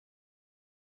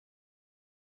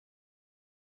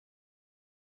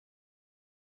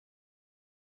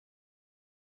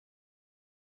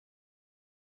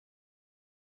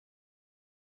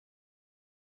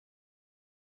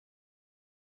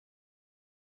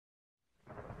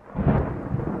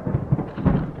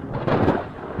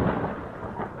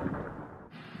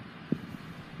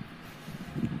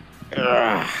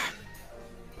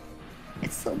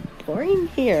boring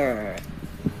here.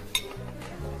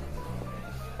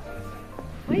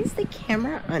 Why is the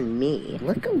camera on me?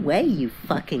 Look away, you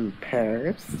fucking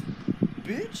pervs.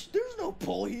 Bitch, there's no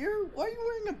pole here. Why are you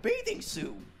wearing a bathing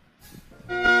suit?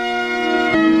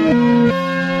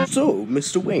 So,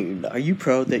 Mr. Wayne, are you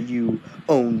proud that you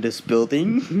own this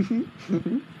building?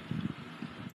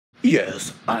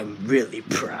 Yes, I'm really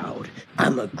proud.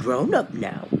 I'm a grown-up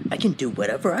now. I can do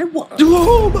whatever I want.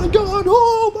 Oh my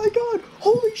god,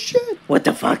 holy shit! What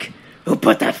the fuck? Who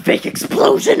put that fake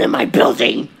explosion in my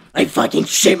building? I fucking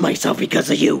shit myself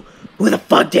because of you. Who the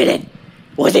fuck did it?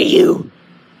 Was it you?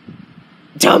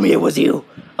 Tell me it was you.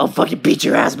 I'll fucking beat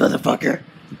your ass, motherfucker.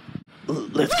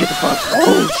 Let's get the fuck.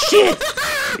 Oh shit!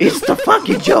 It's the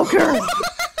fucking Joker!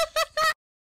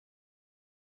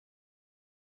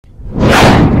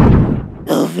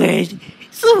 Alfred,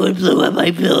 someone blew up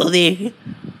my building.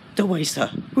 Don't worry, sir.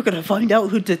 We're gonna find out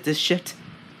who did this shit.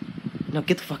 Now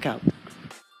get the fuck out.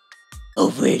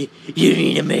 Alfred, you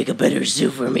need to make a better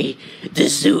suit for me.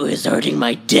 This suit is hurting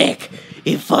my dick.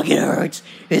 It fucking hurts.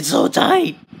 It's so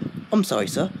tight. I'm sorry,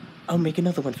 sir. I'll make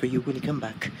another one for you when you come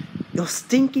back. You're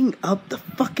stinking up the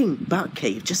fucking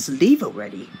Batcave. Just leave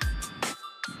already.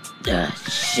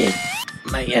 Shit.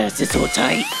 My ass is so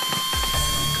tight.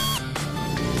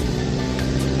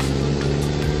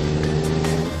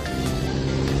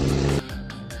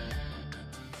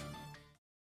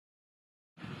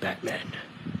 Batman,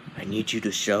 I need you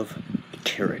to shove a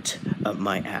carrot up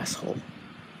my asshole.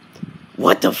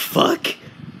 What the fuck?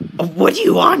 What are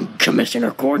you on,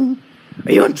 Commissioner Gordon?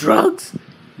 Are you on drugs?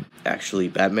 Actually,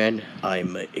 Batman,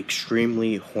 I'm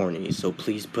extremely horny, so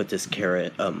please put this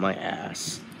carrot up my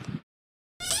ass.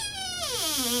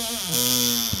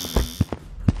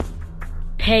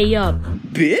 Pay up.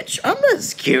 Bitch, I'm not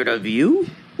scared of you.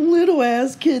 Little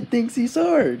ass kid thinks he's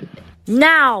hard.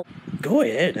 Now! Go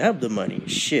ahead, have the money.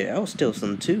 Shit, I'll steal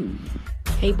some too.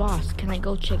 Hey boss, can I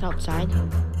go check outside?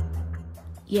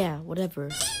 Yeah, whatever.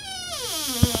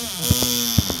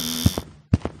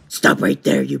 Stop right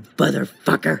there, you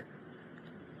motherfucker.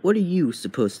 What are you,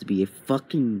 supposed to be a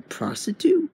fucking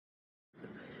prostitute?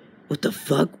 What the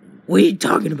fuck? What are you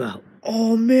talking about?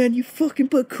 Oh man, you fucking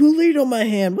put Kool-Aid on my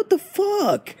hand. What the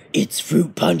fuck? It's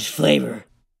fruit punch flavor.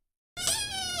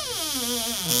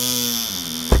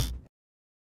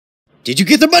 Did you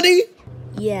get the money?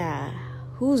 Yeah,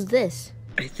 who's this?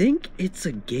 I think it's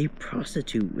a gay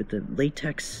prostitute with a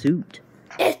latex suit.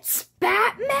 It's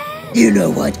Batman! You know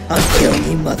what? I'll kill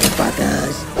you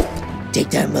motherfuckers.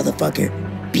 Take that motherfucker,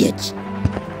 bitch.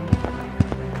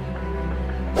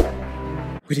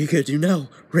 What are you gonna do now?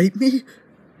 Rape me?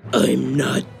 I'm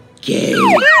not gay.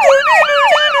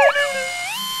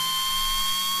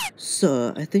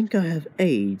 Sir, I think I have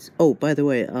AIDS. Oh, by the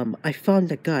way, I found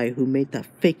the guy who made that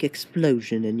fake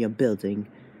explosion in your building.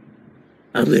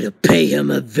 I'm gonna pay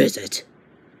him a visit.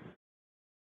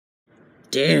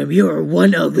 Damn, you are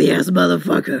one ugly ass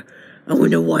motherfucker. I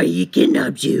wonder why he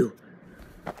kidnapped you.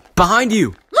 Behind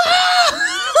you!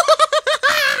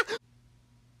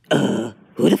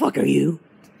 Who the fuck are you?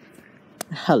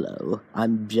 Hello,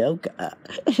 I'm Joke.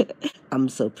 I'm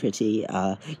so pretty.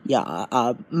 I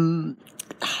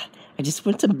just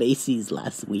went to Macy's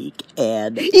last week,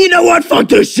 and... You know what? Fuck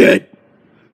this shit!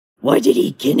 Why did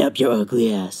he kidnap your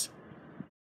ugly ass?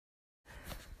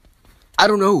 I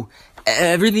don't know.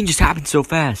 Everything just happened so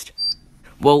fast.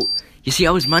 Well, you see,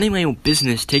 I was minding my own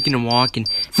business, taking a walk, and...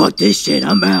 Fuck this shit,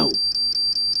 I'm out.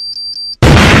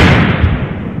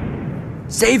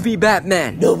 Save me,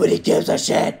 Batman! Nobody gives a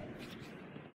shit.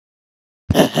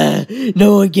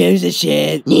 No one gives a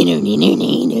shit.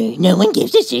 No one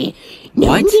gives a shit. No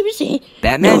What? one gives a shit.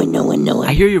 Batman? No one.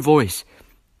 I hear your voice.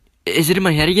 Is it in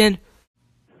my head again?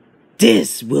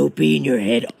 This will be in your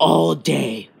head all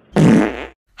day.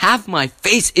 Half my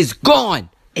face is gone!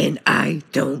 And I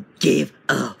don't give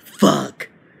a fuck.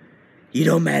 You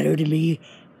don't matter to me.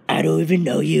 I don't even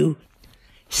know you.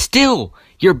 Still,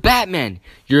 you're Batman.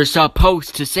 You're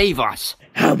supposed to save us.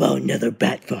 How about another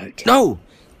bat fart? No!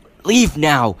 Leave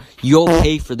now. You'll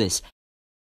pay for this.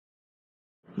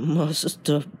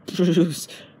 Master Bruce,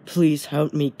 please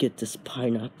help me get this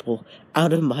pineapple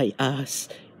out of my ass.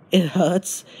 It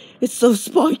hurts. It's so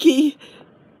spiky.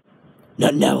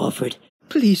 Not now, Alfred.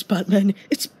 Please, Batman,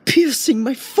 it's piercing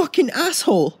my fucking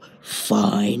asshole.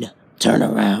 Fine. Turn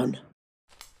around.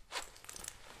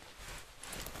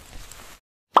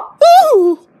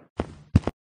 Ooh!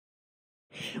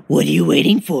 What are you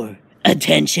waiting for?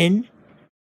 Attention?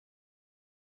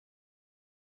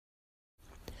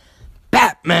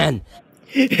 Batman!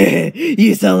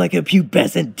 You sound like a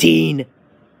pubescent teen.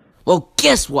 Well,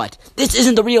 guess what? This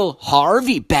isn't the real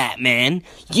Harvey Batman.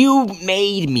 You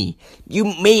made me.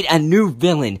 You made a new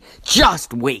villain.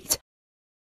 Just wait.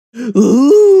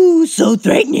 Ooh, so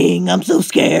threatening. I'm so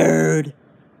scared.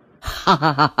 Do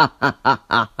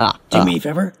me a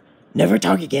favor. Never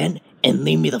talk again and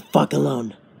leave me the fuck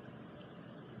alone.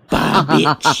 Bye,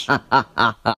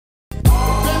 bitch.